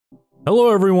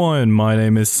Hello everyone, my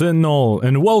name is Sintinel,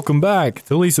 and welcome back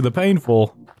to Lisa the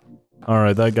Painful.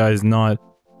 Alright, that guy's not...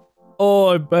 Oh,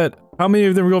 I bet. How many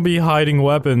of them are gonna be hiding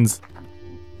weapons?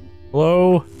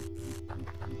 Hello?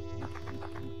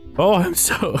 Oh, I'm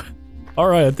so...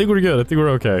 Alright, I think we're good. I think we're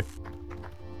okay.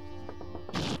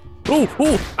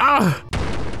 Oh! Ah!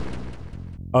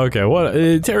 Okay, what?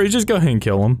 Terry, just go ahead and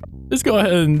kill him. Just go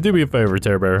ahead and do me a favor,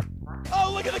 Terry Bear.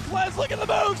 Oh, look at the cleanse, look at the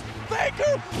moves!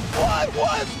 Faker! What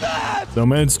was that? No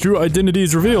man's true identity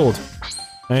is revealed.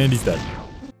 And he's dead.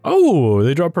 Oh,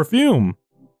 they dropped perfume.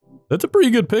 That's a pretty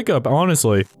good pickup,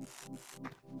 honestly.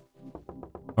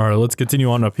 Alright, let's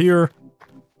continue on up here.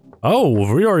 Oh,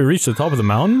 we already reached the top of the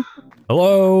mountain?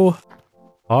 Hello?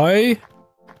 Hi?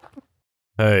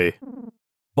 Hey.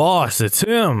 Boss, it's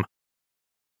him!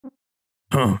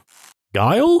 Huh.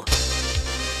 Guile?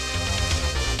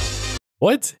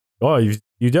 What? Oh, you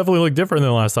definitely look different than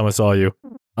the last time I saw you.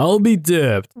 I'll be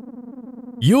dipped.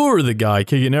 You're the guy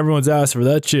kicking everyone's ass for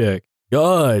that chick.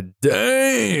 God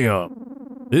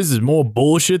damn! This is more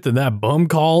bullshit than that bum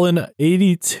call in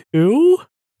 82?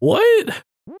 What?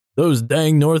 Those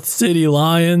dang North City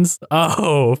Lions?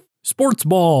 Oh, sports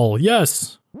ball,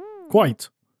 yes. Quite.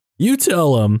 You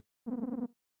tell him.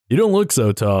 You don't look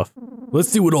so tough. Let's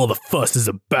see what all the fuss is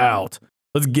about.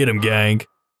 Let's get him, gang.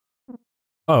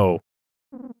 Oh.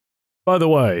 By the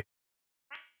way,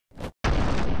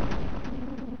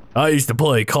 I used to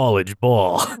play college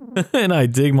ball, and I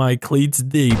dig my cleats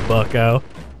deep, bucko.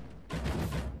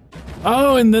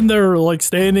 Oh, and then they're like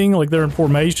standing, like they're in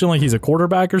formation, like he's a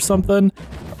quarterback or something.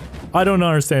 I don't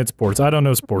understand sports. I don't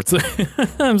know sports.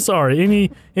 I'm sorry.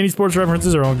 Any sports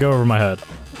references are gonna go over my head.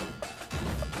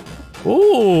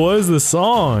 Ooh, what is this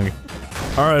song?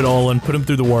 All right, Olin, put him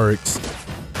through the works.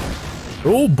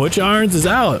 Oh, Butch Irons is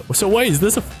out. So wait, is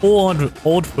this a full-on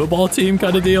old football team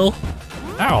kind of deal?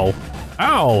 Ow.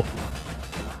 Ow.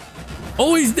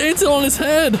 Oh, he's dancing on his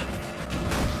head.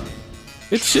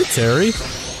 Good shit, Terry.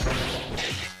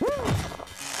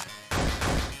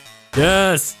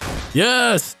 Yes.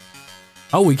 Yes.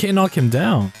 Oh, we can't knock him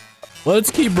down. Let's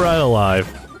keep Brad alive.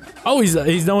 Oh, he's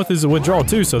done with his withdrawal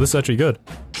too, so this is actually good.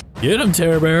 Get him,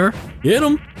 Terror Bear. Get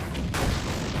him.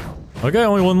 Okay,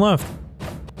 only one left.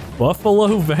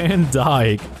 Buffalo Van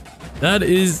Dyke. That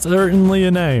is certainly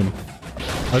a name.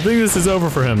 I think this is over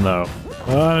for him, though.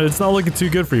 It's not looking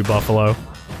too good for you, Buffalo.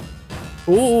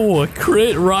 Ooh, a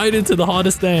crit right into the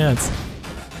hottest dance.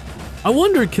 I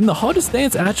wonder, can the hottest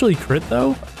dance actually crit,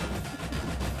 though?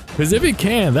 Because if it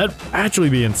can, that'd actually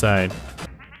be insane.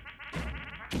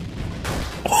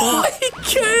 Oh, it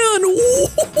can!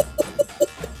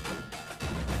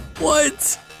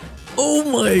 What?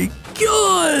 Oh my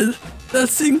god!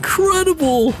 That's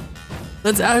incredible!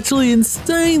 That's actually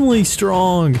insanely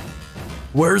strong!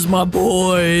 Where's my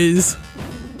boys?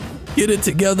 Get it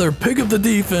together, pick up the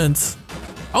defense!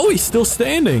 Oh, he's still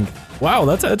standing! Wow,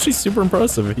 that's actually super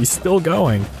impressive. He's still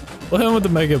going. Let him with the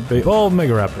Mega Big. Oh,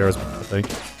 Mega Raptor, I think.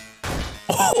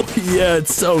 Oh, yeah,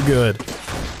 it's so good.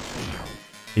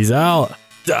 He's out.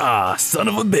 Ah, son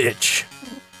of a bitch.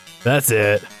 That's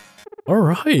it.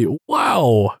 Alright,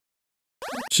 wow.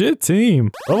 Shit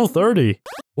team. Level 30.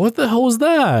 What the hell was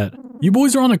that? You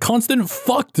boys are on a constant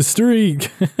fuck the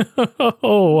streak.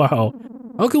 Oh, wow.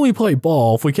 How can we play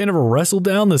ball if we can't ever wrestle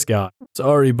down this guy?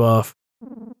 Sorry, Buff.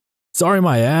 Sorry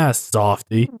my ass,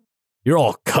 softy. You're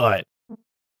all cut.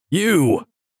 You,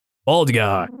 bald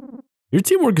guy. Your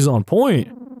teamwork is on point.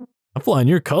 I'm flying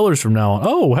your colors from now on.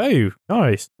 Oh, hey,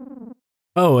 nice.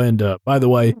 Oh, and by the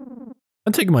way,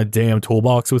 I'm taking my damn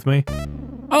toolbox with me.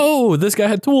 Oh, this guy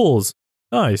had tools.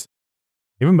 Nice.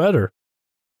 Even better.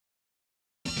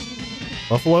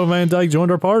 Buffalo Van Dyke joined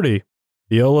our party.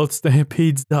 The Olathe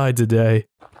Stampedes died today.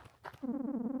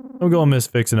 I'm gonna miss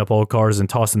fixing up old cars and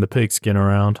tossing the pigskin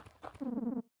around.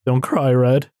 Don't cry,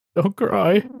 Red. Don't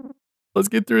cry. Let's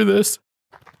get through this.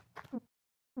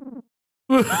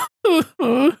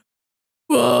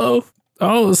 Whoa.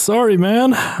 Oh, sorry,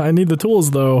 man. I need the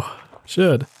tools, though.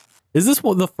 Shit. Is this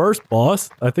the first boss,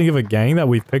 I think, of a gang that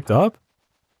we've picked up?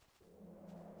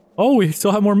 Oh, we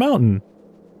still have more mountain.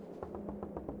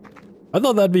 I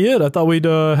thought that'd be it. I thought we'd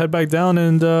head back down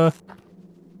and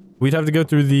we'd have to go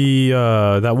through the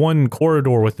that one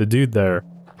corridor with the dude there.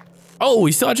 Oh,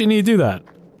 we still actually need to do that.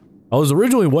 I was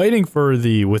originally waiting for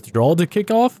the withdrawal to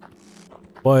kick off,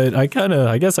 but I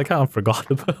guess I kind of forgot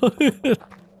about it.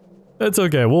 That's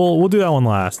okay. We'll do that one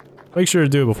last. Make sure to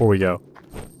do it before we go.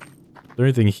 Is there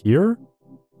anything here?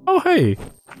 Oh, hey.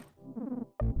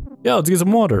 Yeah, let's get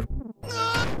some water.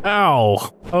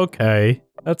 Ow. Okay.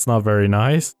 That's not very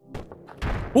nice.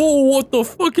 Oh, what the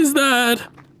fuck is that?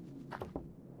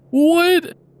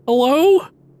 What? Hello?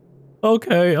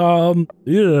 Okay,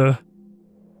 yeah.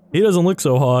 He doesn't look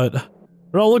so hot.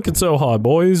 We're not looking so hot,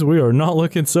 boys. We are not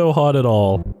looking so hot at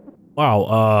all.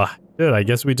 Wow, dude, I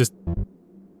guess we just...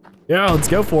 Yeah, let's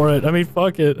go for it. I mean,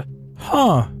 fuck it.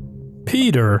 Huh.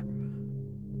 Peter.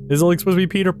 Is it like supposed to be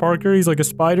Peter Parker? He's like a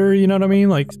spider, you know what I mean?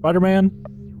 Like Spider-Man?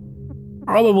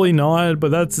 Probably not, but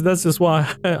that's just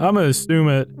why I'm gonna assume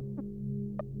it.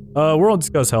 We're on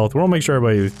discuss health. We're gonna make sure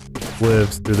everybody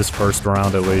lives through this first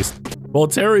round at least. Well,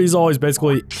 Terry's always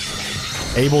basically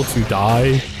able to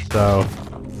die, so...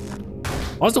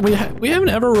 Also, we haven't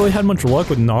ever really had much luck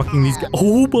with knocking these guys.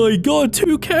 Oh my god,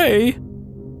 2K!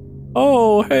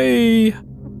 Oh, hey!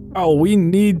 Oh, we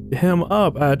need him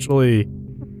up, actually.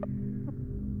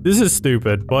 This is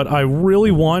stupid, but I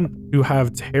really want to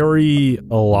have Terry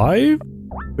alive?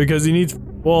 Because he needs...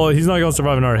 Well, he's not gonna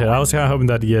survive another hit. I was kinda hoping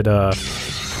that to get, I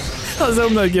was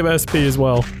hoping that to give SP as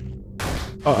well.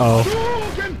 Uh-oh.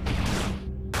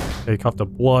 Okay, coughed up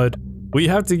blood. We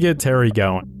have to get Terry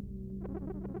going.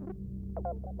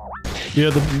 Yeah,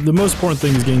 the most important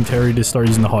thing is getting Terry to start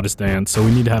using the hottest dance, so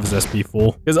we need to have his SP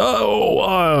full. Because,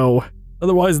 oh,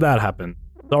 otherwise that happened.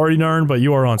 Sorry, Nern, but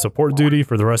you are on support duty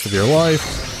for the rest of your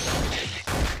life.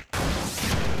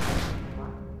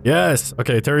 Yes!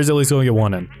 Okay, Terry's at least gonna get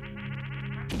one in.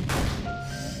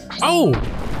 Oh!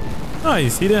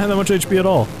 Nice, he didn't have that much HP at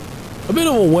all. A bit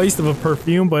of a waste of a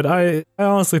perfume, but I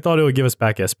honestly thought it would give us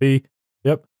back SP.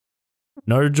 Yep.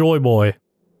 Another Joy Boy.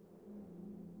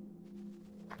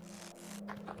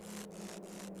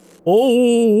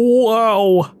 Oh,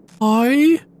 wow.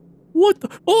 Hi? What the?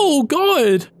 Oh,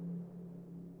 God.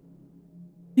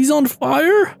 He's on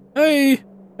fire? Hey.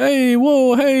 Hey,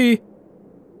 whoa, hey.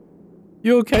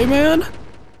 You okay, man?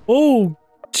 Oh,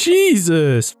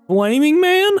 Jesus. Flaming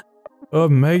man? Oh,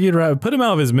 Maggie Rat. Put him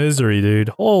out of his misery, dude.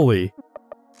 Holy.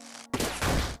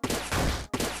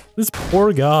 This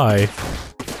poor guy.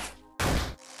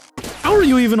 How are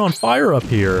you even on fire up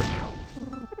here?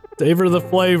 Savor the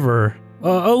flavor.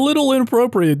 A little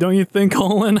inappropriate, don't you think,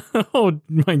 Colin? Oh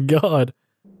my god.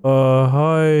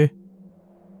 Hi.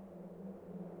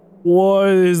 What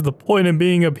is the point of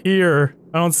being up here?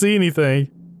 I don't see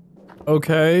anything.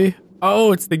 Okay.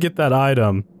 Oh, it's to get that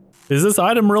item. Is this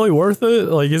item really worth it?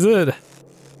 Like, is it?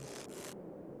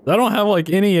 I don't have,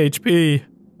 like, any HP.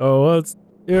 Oh, let's...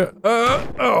 Yeah,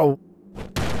 oh.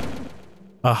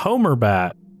 A Homer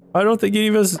bat. I don't think any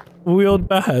of us wield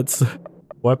bats.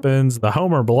 Weapons. The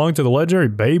Homer belonged to the legendary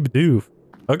Babe Doof.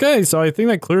 Okay, so I think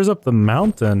that clears up the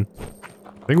mountain.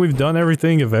 I think we've done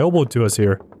everything available to us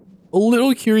here. A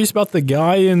little curious about the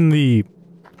guy in the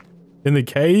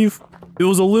cave. It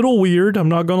was a little weird, I'm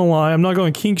not gonna lie. I'm not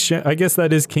going kink shame. I guess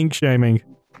that is kink shaming.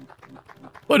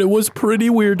 But it was pretty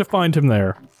weird to find him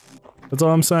there. That's all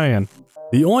I'm saying.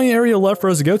 The only area left for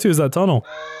us to go to is that tunnel.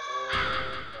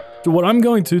 So what I'm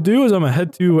going to do is I'm gonna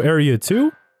head to area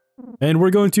 2. And we're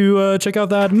going to check out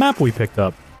that map we picked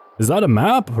up. Is that a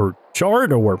map or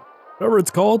chart or whatever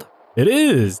it's called? It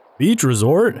is! Beach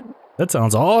Resort? That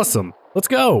sounds awesome. Let's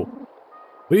go.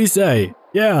 What do you say?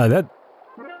 Yeah, that...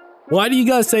 Why do you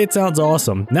guys say it sounds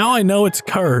awesome? Now I know it's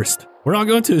cursed. We're not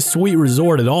going to a sweet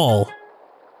resort at all.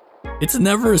 It's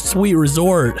never a sweet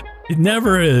resort. It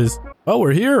never is. Oh,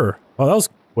 we're here. Oh, that was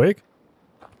quick.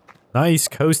 Nice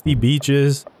coasty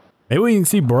beaches. Maybe we can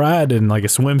see Brad in like a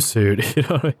swimsuit. You know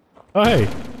what I mean? Oh, hey,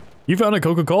 you found a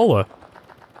Coca-Cola.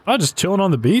 Oh, just chilling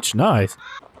on the beach? Nice.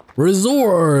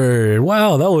 Resort.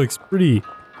 Wow, that looks pretty...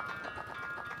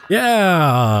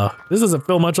 Yeah, this doesn't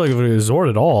feel much like a resort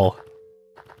at all.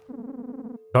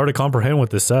 Hard to comprehend what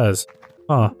this says.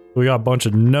 Huh, we got a bunch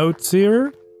of notes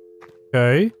here.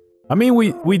 Okay. I mean,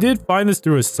 we did find this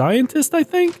through a scientist, I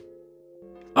think?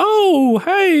 Oh,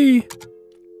 hey!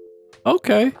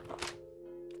 Okay.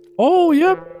 Oh,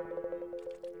 yep.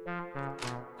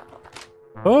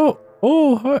 Oh,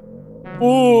 hi.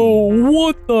 Oh,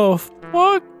 what the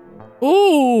fuck?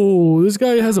 Oh, this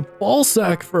guy has a ball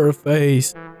sack for a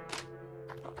face.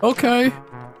 Okay.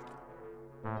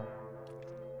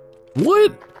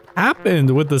 What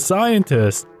happened with the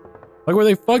scientists? Like, were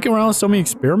they fucking around with so many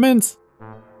experiments?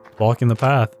 Blocking the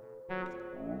path.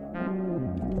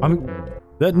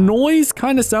 That noise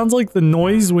kind of sounds like the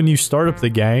noise when you start up the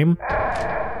game.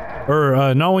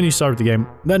 Or, not when you start up the game.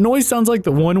 That noise sounds like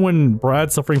the one when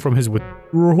Brad's suffering from his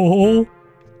withdrawal.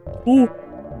 Ooh.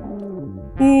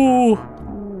 Ooh.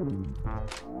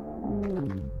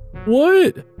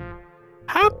 What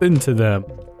happened to them?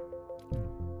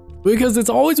 Because it's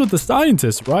always with the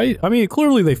scientists, right? I mean,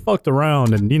 clearly they fucked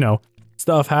around and, you know,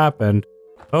 stuff happened.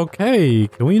 Okay,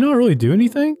 can we not really do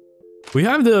anything? We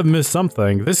have to have missed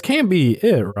something. This can't be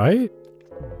it, right?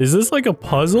 Is this like a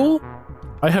puzzle?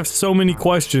 I have so many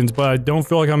questions, but I don't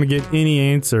feel like I'm gonna get any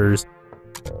answers.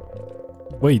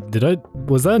 Wait,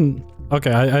 was that?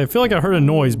 Okay, I feel like I heard a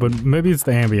noise, but maybe it's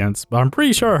the ambience. But I'm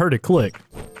pretty sure I heard it click.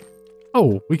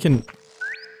 Oh, we can...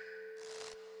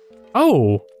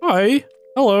 Oh, hi.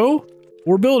 Hello.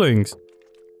 4 buildings.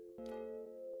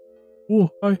 Oh,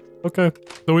 hi. Okay.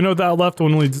 So we know that left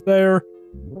one leads there.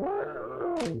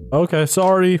 Okay,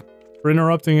 sorry for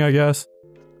interrupting, I guess.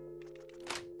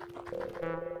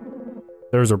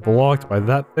 Theirs are blocked by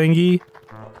that thingy.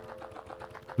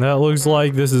 That looks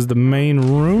like this is the main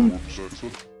room.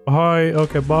 Hi,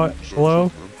 okay, bye. Hello?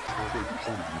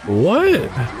 What?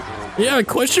 Yeah,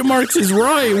 question marks is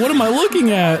right. What am I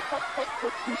looking at?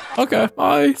 Okay,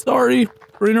 hi, sorry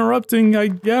for interrupting, I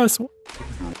guess.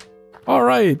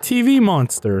 Alright, TV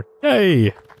monster.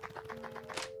 Hey.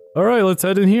 Alright, let's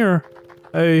head in here.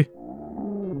 Hey.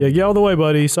 Yeah, get out of the way,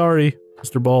 buddy. Sorry,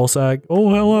 Mr. Ballsack. Oh,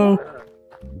 hello.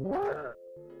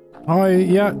 Hi,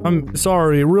 yeah, I'm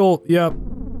sorry. Yeah.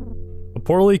 A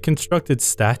poorly constructed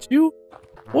statue?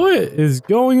 What is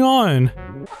going on?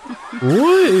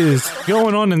 What is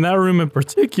going on in that room in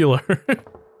particular?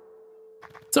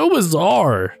 So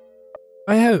bizarre.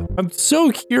 I'm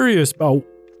so curious about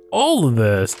all of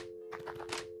this.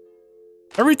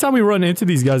 Every time we run into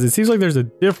these guys, it seems like there's a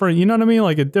different, you know what I mean?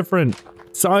 Like a different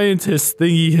scientist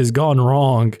thingy has gone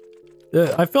wrong.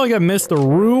 I feel like I missed a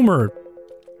room or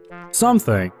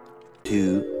something.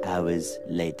 2 hours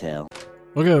later.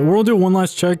 Okay, we'll do one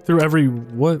last check through every,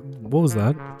 what was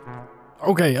that?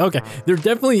 Okay, there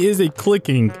definitely is a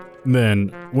clicking then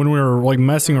when we were like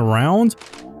messing around.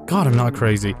 God, I'm not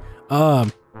crazy.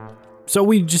 So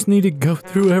we just need to go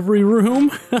through every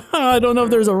room? I don't know if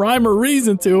there's a rhyme or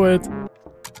reason to it.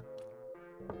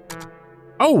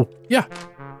 Oh, yeah.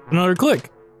 Another click.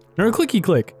 Another clicky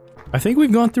click. I think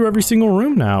we've gone through every single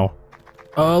room now.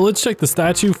 Let's check the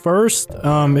statue first.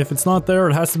 If it's not there,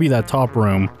 it has to be that top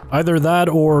room. Either that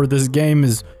or this game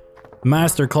is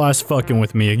masterclass fucking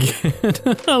with me again.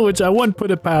 Which I wouldn't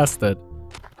put it past it.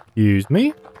 Excuse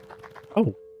me?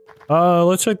 Oh.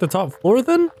 Let's check the top floor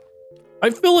then? I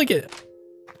feel like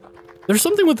there's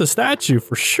something with the statue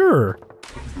for sure.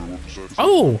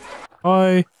 Oh!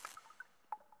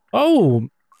 Oh!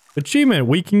 Achievement,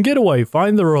 we can get away.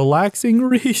 Find the relaxing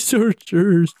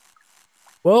researchers.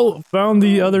 Well, found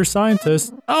the other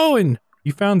scientist. Oh, and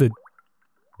you found the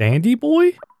dandy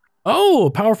boy? Oh,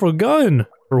 a powerful gun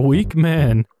for weak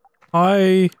men.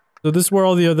 Hi. So this is where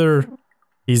all the other...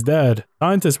 He's dead.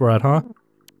 Scientists were at, huh?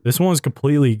 This one's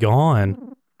completely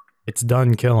gone. It's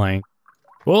done killing.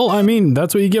 Well, I mean,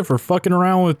 that's what you get for fucking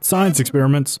around with science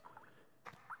experiments.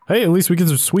 Hey, at least we get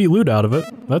some sweet loot out of it.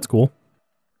 That's cool.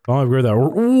 I'll upgrade that.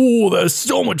 Ooh, that's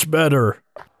so much better.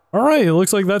 Alright, it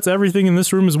looks like that's everything in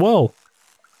this room as well.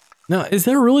 Now, is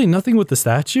there really nothing with the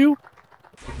statue?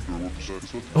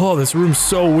 Oh, this room's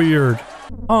so weird.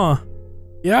 Huh.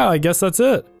 Yeah, I guess that's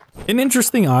it. An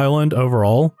interesting island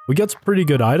overall. We got some pretty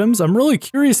good items. I'm really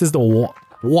curious as to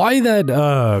why that,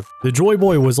 the Joy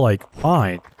Boy was like,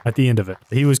 fine at the end of it.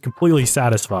 He was completely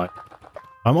satisfied.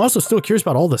 I'm also still curious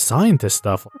about all the scientist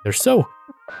stuff. They're so...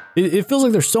 It feels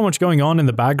like there's so much going on in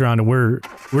the background and we're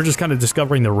just kind of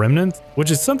discovering the remnants,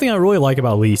 which is something I really like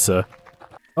about Lisa.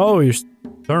 Oh,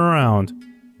 turn around.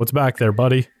 What's back there,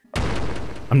 buddy?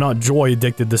 I'm not joy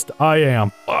addicted this I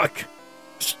am. Fuck.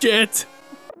 Shit.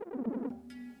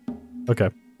 Okay.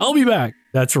 I'll be back.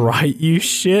 That's right, you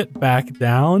shit. Back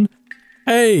down.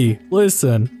 Hey,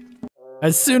 listen.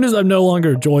 As soon as I'm no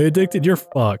longer joy addicted, you're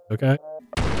fucked, okay?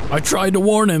 I tried to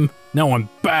warn him. Now I'm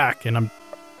back and I'm...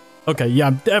 Okay, yeah,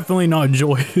 I'm definitely not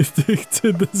joy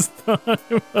addicted this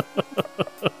time.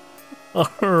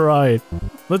 Alright.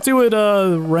 Let's see what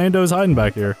Rando's hiding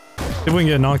back here. See if we can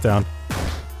get knocked down.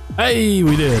 Hey,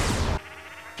 we did.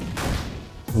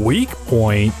 Weak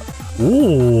point?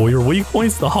 Ooh, your weak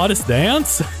point's the hottest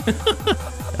dance?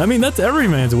 I mean, that's every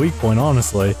man's weak point,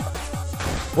 honestly.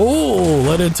 Oh,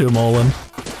 let into him, Olin.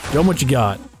 Show him what you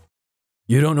got.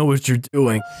 You don't know what you're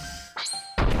doing.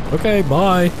 Okay,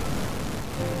 bye.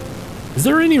 Is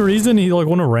there any reason like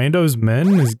one of Rando's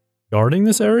men is guarding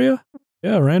this area?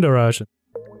 Yeah, Rando ration.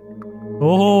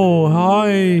 Oh,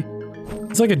 hi.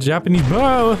 It's like a Japanese...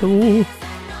 Oh,